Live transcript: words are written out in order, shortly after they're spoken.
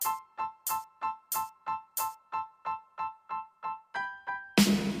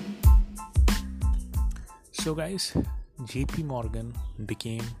So guys, JP Morgan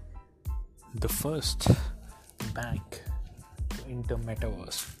became the first bank to enter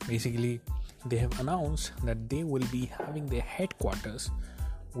Metaverse. Basically, they have announced that they will be having their headquarters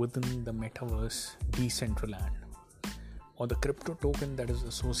within the Metaverse Decentraland, or the crypto token that is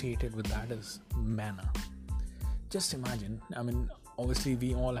associated with that is Mana. Just imagine, obviously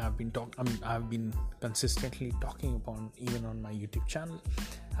we all have been I've been consistently talking upon, even on my YouTube channel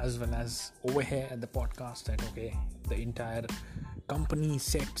as well as over here at the podcast, that the entire company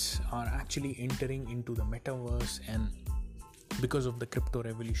sets are actually entering into the metaverse, and because of the crypto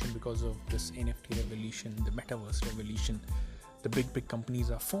revolution, because of this NFT revolution, the metaverse revolution, the big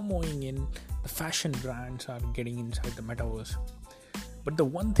companies are FOMOing in, the fashion brands are getting inside the metaverse. But the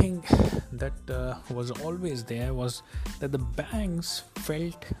one thing that was always there was that the banks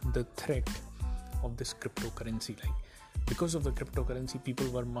felt the threat of this cryptocurrency. Because of the cryptocurrency, people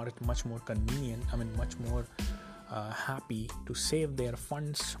were much more convenient, much more happy to save their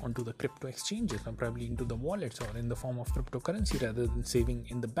funds onto the crypto exchanges, or probably into the wallets or in the form of cryptocurrency, rather than saving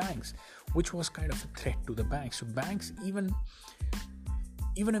in the banks, which was kind of a threat to the banks. So banks, even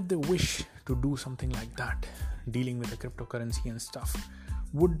if they wish to do something like that, dealing with the cryptocurrency and stuff,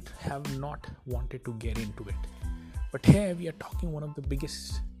 would have not wanted to get into it. But here we are talking one of the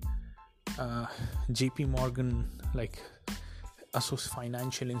biggest JP Morgan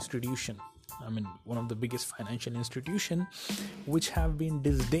financial institution. One of the biggest financial institution which have been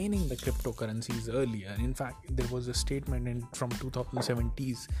disdaining the cryptocurrencies earlier. In fact, there was a statement from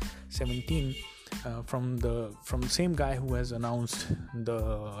 2017 from the same guy who has announced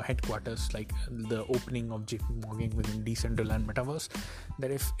the headquarters, the opening of JP Morgan within Decentraland Metaverse,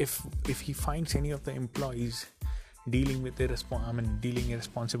 that if he finds any of the employees dealing with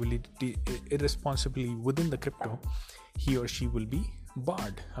irresponsibly within the crypto, he or she will be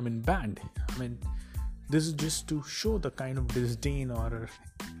banned. This is just to show the kind of disdain or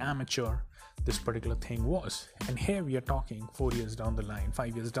amateur this particular thing was. And here we are talking 4 years down the line,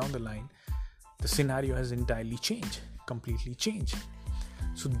 5 years down the line, the scenario has entirely changed, completely changed.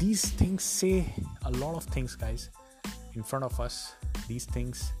 So these things say a lot of things, guys, in front of us. These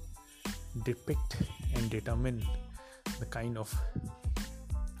things depict and determine the kind of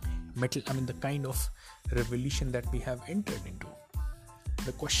the kind of revolution that we have entered into.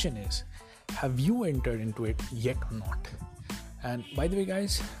 The question is, have you entered into it yet or not? And by the way,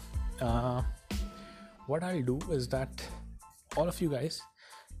 guys, what I'll do is that all of you guys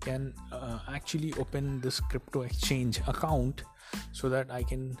can actually open this crypto exchange account, so that I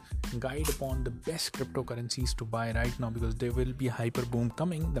can guide upon the best cryptocurrencies to buy right now, because there will be a hyper boom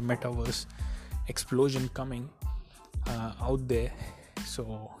coming, the metaverse explosion coming out there.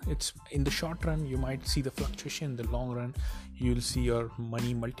 So it's in the short run you might see the fluctuation, in the long run you'll see your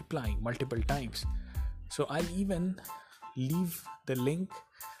money multiplying multiple times. So I'll even leave the link,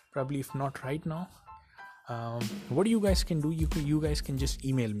 probably if not right now. What you guys can do, you guys can just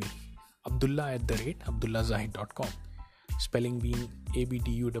email me, Abdullah @abdullahzahid.com, spelling being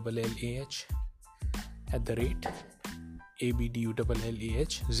ABDULLAH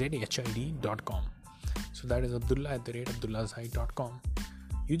 @ABDULLAHZHID.com. So that is Abdullah @abdullahzahid.com.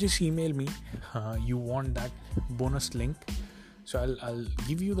 You just email me, you want that bonus link, so I'll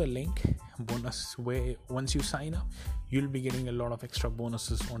give you the link bonus, where once you sign up you'll be getting a lot of extra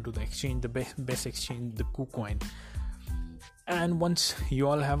bonuses onto the exchange, the best exchange, the KuCoin. And once you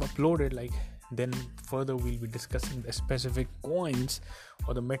all have uploaded, then further we'll be discussing the specific coins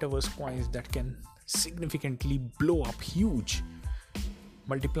or the metaverse coins that can significantly blow up huge,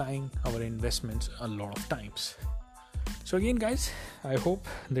 multiplying our investments a lot of times. So again, guys, I hope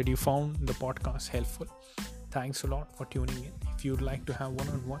that you found the podcast helpful. Thanks a lot for tuning in. If you'd like to have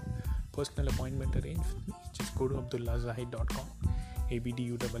one-on-one personal appointment arranged with me, just go to abdullahzahid.com,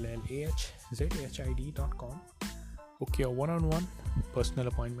 ABDULLAHZHID.com. book your one-on-one personal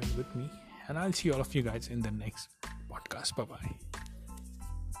appointment with me, and I'll see all of you guys in the next podcast. Bye-bye.